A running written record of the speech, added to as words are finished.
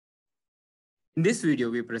In this video,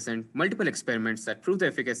 we present multiple experiments that prove the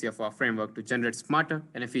efficacy of our framework to generate smarter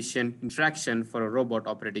and efficient interaction for a robot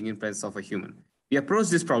operating in presence of a human. We approach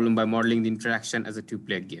this problem by modeling the interaction as a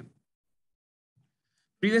two-player game.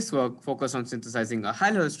 Previous work focused on synthesizing a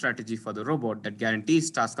high-level strategy for the robot that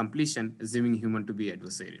guarantees task completion, assuming human to be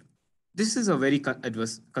adversarial. This is a very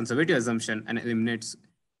conservative assumption and eliminates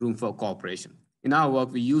room for cooperation. In our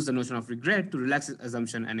work, we use the notion of regret to relax this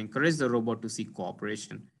assumption and encourage the robot to seek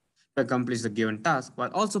cooperation to accomplish the given task while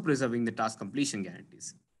also preserving the task completion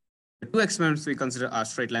guarantees. The two experiments we consider are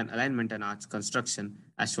straight line alignment and arch construction,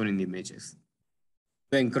 as shown in the images.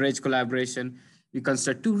 To encourage collaboration, we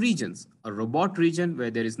consider two regions, a robot region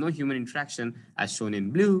where there is no human interaction, as shown in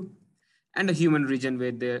blue, and a human region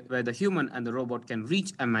where the human and the robot can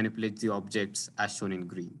reach and manipulate the objects, as shown in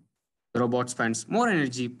green. The robot spends more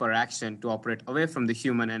energy per action to operate away from the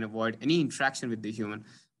human and avoid any interaction with the human,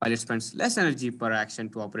 while it spends less energy per action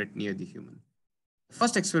to operate near the human. The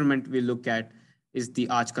first experiment we look at is the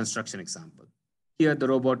arch construction example. Here, the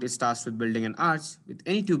robot is tasked with building an arch with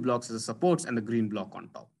any two blocks as supports and the green block on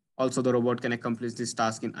top. Also, the robot can accomplish this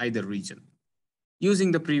task in either region.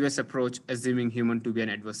 Using the previous approach, assuming human to be an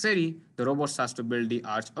adversary, the robot starts to build the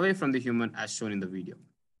arch away from the human as shown in the video.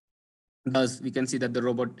 Thus, we can see that the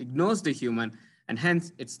robot ignores the human and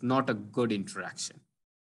hence it's not a good interaction.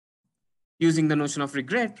 Using the notion of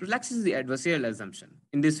regret relaxes the adversarial assumption.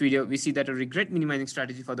 In this video, we see that a regret minimizing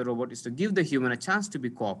strategy for the robot is to give the human a chance to be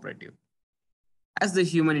cooperative. As the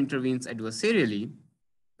human intervenes adversarially,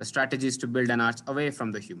 the strategy is to build an arch away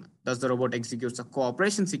from the human. Thus, the robot executes a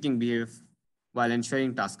cooperation-seeking behavior while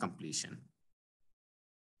ensuring task completion.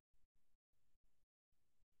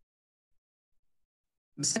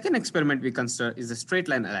 The second experiment we consider is the straight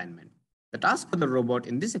line alignment. The task for the robot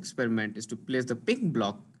in this experiment is to place the pink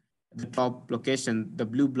block at the top location, the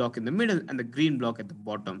blue block in the middle, and the green block at the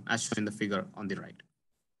bottom, as shown in the figure on the right.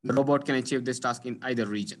 The robot can achieve this task in either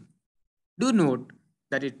region. Do note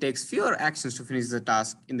that it takes fewer actions to finish the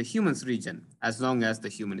task in the human's region, as long as the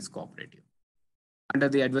human is cooperative. Under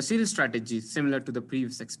the adversarial strategy, similar to the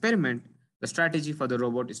previous experiment, the strategy for the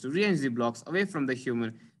robot is to rearrange the blocks away from the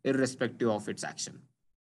human, irrespective of its action.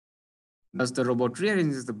 Thus, the robot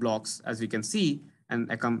rearranges the blocks, as we can see, and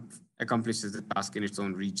accomplishes the task in its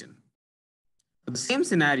own region. For the same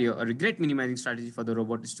scenario, a regret minimizing strategy for the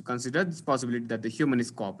robot is to consider this possibility that the human is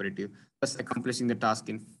cooperative, thus accomplishing the task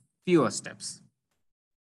in fewer steps.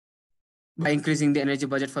 By increasing the energy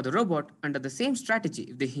budget for the robot, under the same strategy,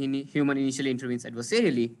 if the human initially intervenes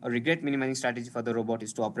adversarially, a regret minimizing strategy for the robot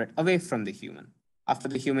is to operate away from the human. After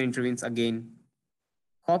the human intervenes again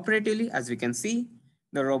cooperatively, as we can see,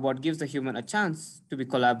 the robot gives the human a chance to be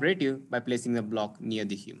collaborative by placing the block near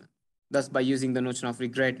the human. Thus, by using the notion of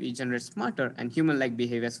regret, we generate smarter and human-like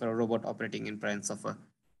behaviors for a robot operating in presence of a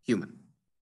human.